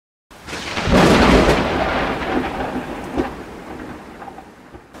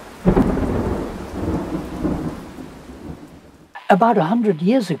About 100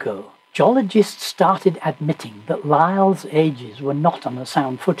 years ago, geologists started admitting that Lyell's ages were not on a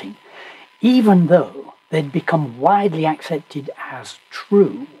sound footing, even though they'd become widely accepted as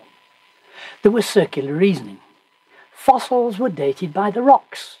true. There was circular reasoning. Fossils were dated by the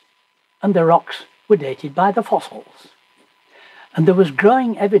rocks, and the rocks were dated by the fossils. And there was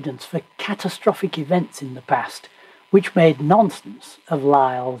growing evidence for catastrophic events in the past, which made nonsense of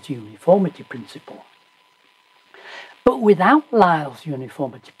Lyell's uniformity principle. But without Lyell's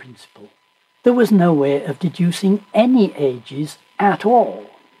uniformity principle, there was no way of deducing any ages at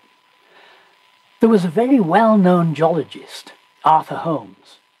all. There was a very well-known geologist, Arthur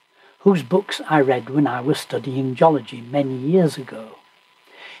Holmes, whose books I read when I was studying geology many years ago.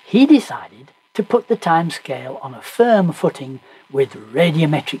 He decided to put the timescale on a firm footing with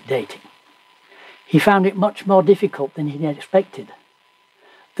radiometric dating. He found it much more difficult than he had expected.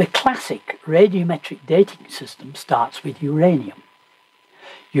 The classic radiometric dating system starts with uranium.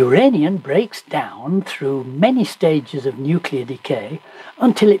 Uranium breaks down through many stages of nuclear decay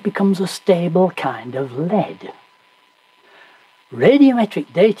until it becomes a stable kind of lead.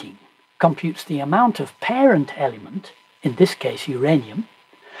 Radiometric dating computes the amount of parent element, in this case uranium,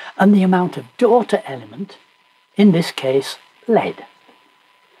 and the amount of daughter element, in this case lead.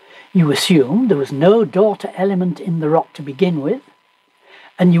 You assume there was no daughter element in the rock to begin with,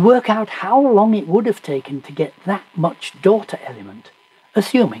 and you work out how long it would have taken to get that much daughter element,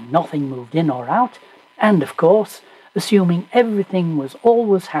 assuming nothing moved in or out, and of course, assuming everything was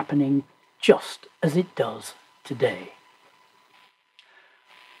always happening just as it does today.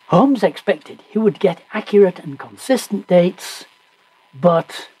 Holmes expected he would get accurate and consistent dates,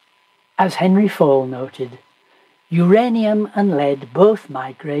 but, as Henry Fole noted, uranium and lead both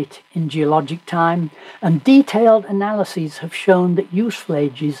migrate in geologic time, and detailed analyses have shown that useful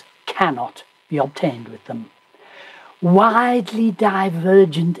ages cannot be obtained with them. Widely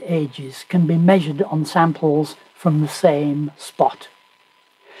divergent ages can be measured on samples from the same spot.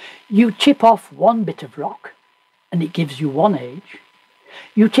 You chip off one bit of rock, and it gives you one age.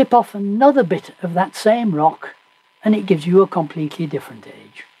 You chip off another bit of that same rock, and it gives you a completely different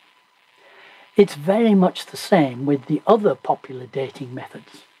age. It's very much the same with the other popular dating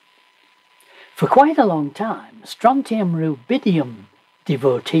methods. For quite a long time, strontium-rubidium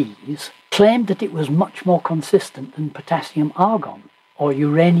devotees claimed that it was much more consistent than potassium-argon or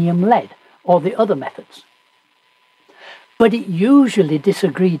uranium-lead or the other methods. But it usually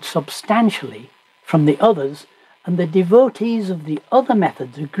disagreed substantially from the others, and the devotees of the other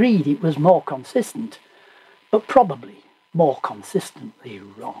methods agreed it was more consistent, but probably more consistently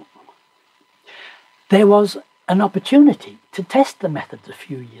wrong. There was an opportunity to test the methods a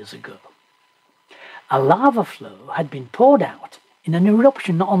few years ago. A lava flow had been poured out in an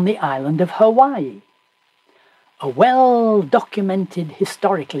eruption on the island of Hawaii, a well-documented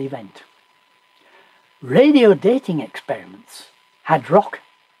historical event. Radio dating experiments had rock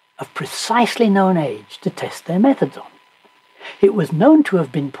of precisely known age to test their methods on. It was known to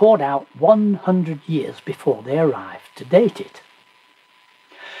have been poured out 100 years before they arrived to date it.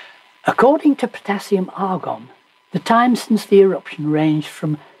 According to potassium-argon, the time since the eruption ranged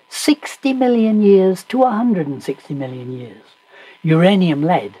from 60 million years to 160 million years.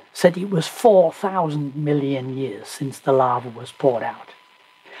 Uranium-lead said it was 4,000 million years since the lava was poured out.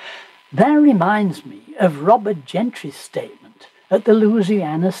 That reminds me of Robert Gentry's statement at the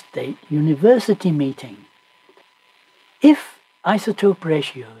Louisiana State University meeting. If isotope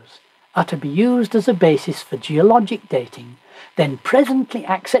ratios are to be used as a basis for geologic dating, then presently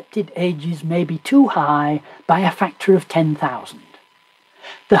accepted ages may be too high by a factor of 10,000.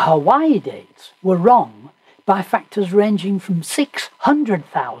 The Hawaii dates were wrong by factors ranging from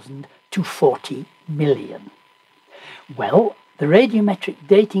 600,000 to 40 million. Well, the radiometric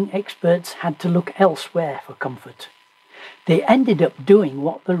dating experts had to look elsewhere for comfort. They ended up doing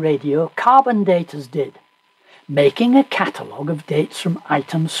what the radiocarbon daters did, making a catalogue of dates from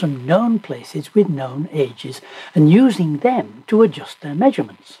items from known places with known ages and using them to adjust their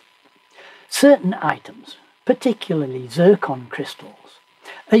measurements. Certain items, particularly zircon crystals,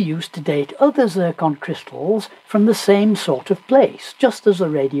 are used to date other zircon crystals from the same sort of place, just as the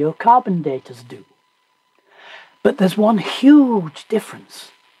radiocarbon daters do. But there's one huge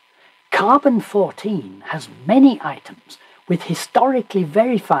difference. Carbon-14 has many items with historically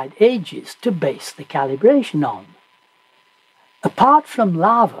verified ages to base the calibration on. Apart from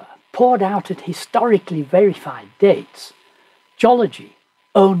lava poured out at historically verified dates, geology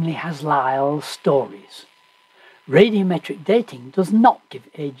only has Lyell's stories. Radiometric dating does not give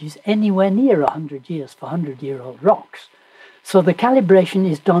ages anywhere near 100 years for 100-year-old rocks, so the calibration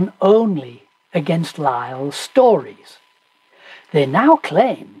is done only against Lyell's stories. They now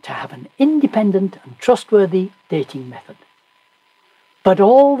claim to have an independent and trustworthy dating method. But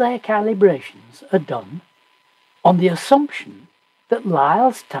all their calibrations are done on the assumption that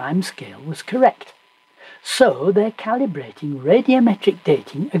Lyell's timescale was correct. So they're calibrating radiometric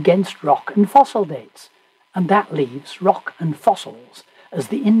dating against rock and fossil dates, and that leaves rock and fossils as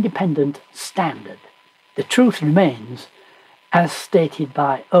the independent standard. The truth remains, as stated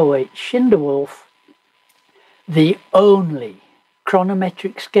by O.H. Schinderwolf, the only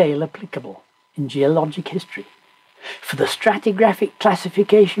chronometric scale applicable in geologic history for the stratigraphic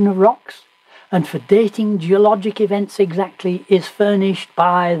classification of rocks and for dating geologic events exactly is furnished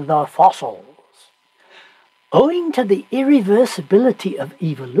by the fossils. Owing to the irreversibility of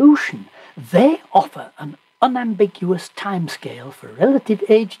evolution, they offer an unambiguous timescale for relative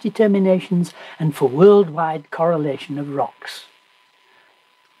age determinations and for worldwide correlation of rocks.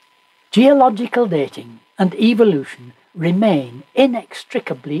 Geological dating and evolution remain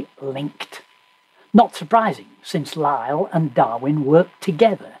inextricably linked. Not surprising, since Lyell and Darwin worked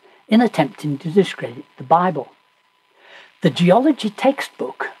together in attempting to discredit the Bible. The geology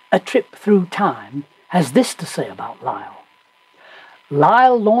textbook, A Trip Through Time, has this to say about Lyell.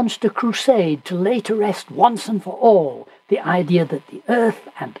 Lyell launched a crusade to lay to rest once and for all the idea that the earth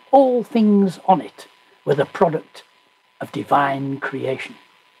and all things on it were the product of divine creation.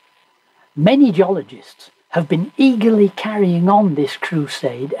 Many geologists have been eagerly carrying on this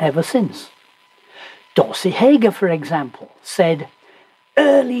crusade ever since. Dorsey Hager, for example, said,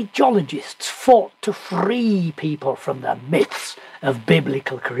 "Early geologists fought to free people from the myths of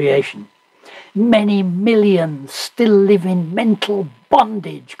biblical creation. Many millions still live in mental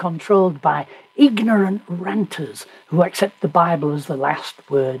bondage controlled by ignorant ranters who accept the Bible as the last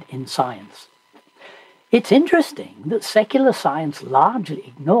word in science." It's interesting that secular science largely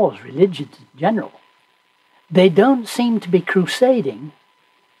ignores religion in general. They don't seem to be crusading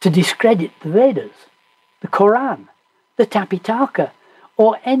to discredit the Vedas, the Quran, the Tapitaka,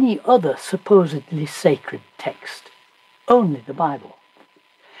 or any other supposedly sacred text. Only the Bible.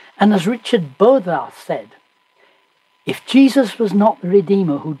 And as Richard Bodarth said, if Jesus was not the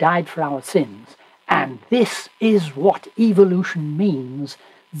Redeemer who died for our sins, and this is what evolution means,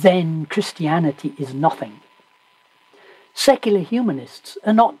 then Christianity is nothing. Secular humanists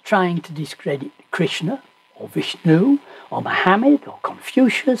are not trying to discredit Krishna, or Vishnu, or Muhammad, or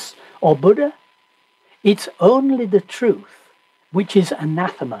Confucius, or Buddha. It's only the truth which is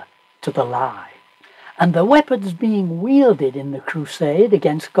anathema to the lie. And the weapons being wielded in the crusade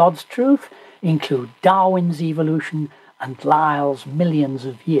against God's truth include Darwin's evolution and Lyell's millions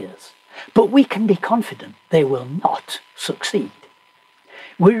of years. But we can be confident they will not succeed.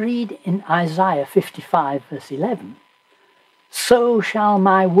 We read in Isaiah 55 verse 11, "So shall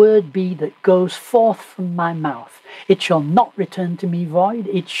my word be that goes forth from my mouth. It shall not return to me void.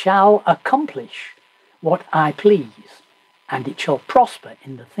 It shall accomplish what I please, and it shall prosper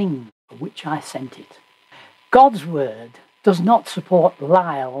in the thing for which I sent it." God's word does not support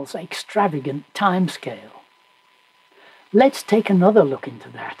Lyell's extravagant timescale. Let's take another look into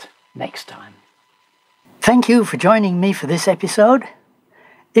that next time. Thank you for joining me for this episode.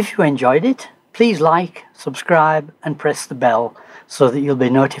 If you enjoyed it, please like, subscribe, and press the bell so that you'll be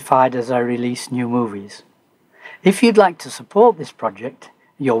notified as I release new movies. If you'd like to support this project,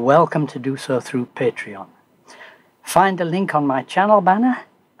 you're welcome to do so through Patreon. Find a link on my channel banner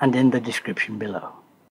and in the description below.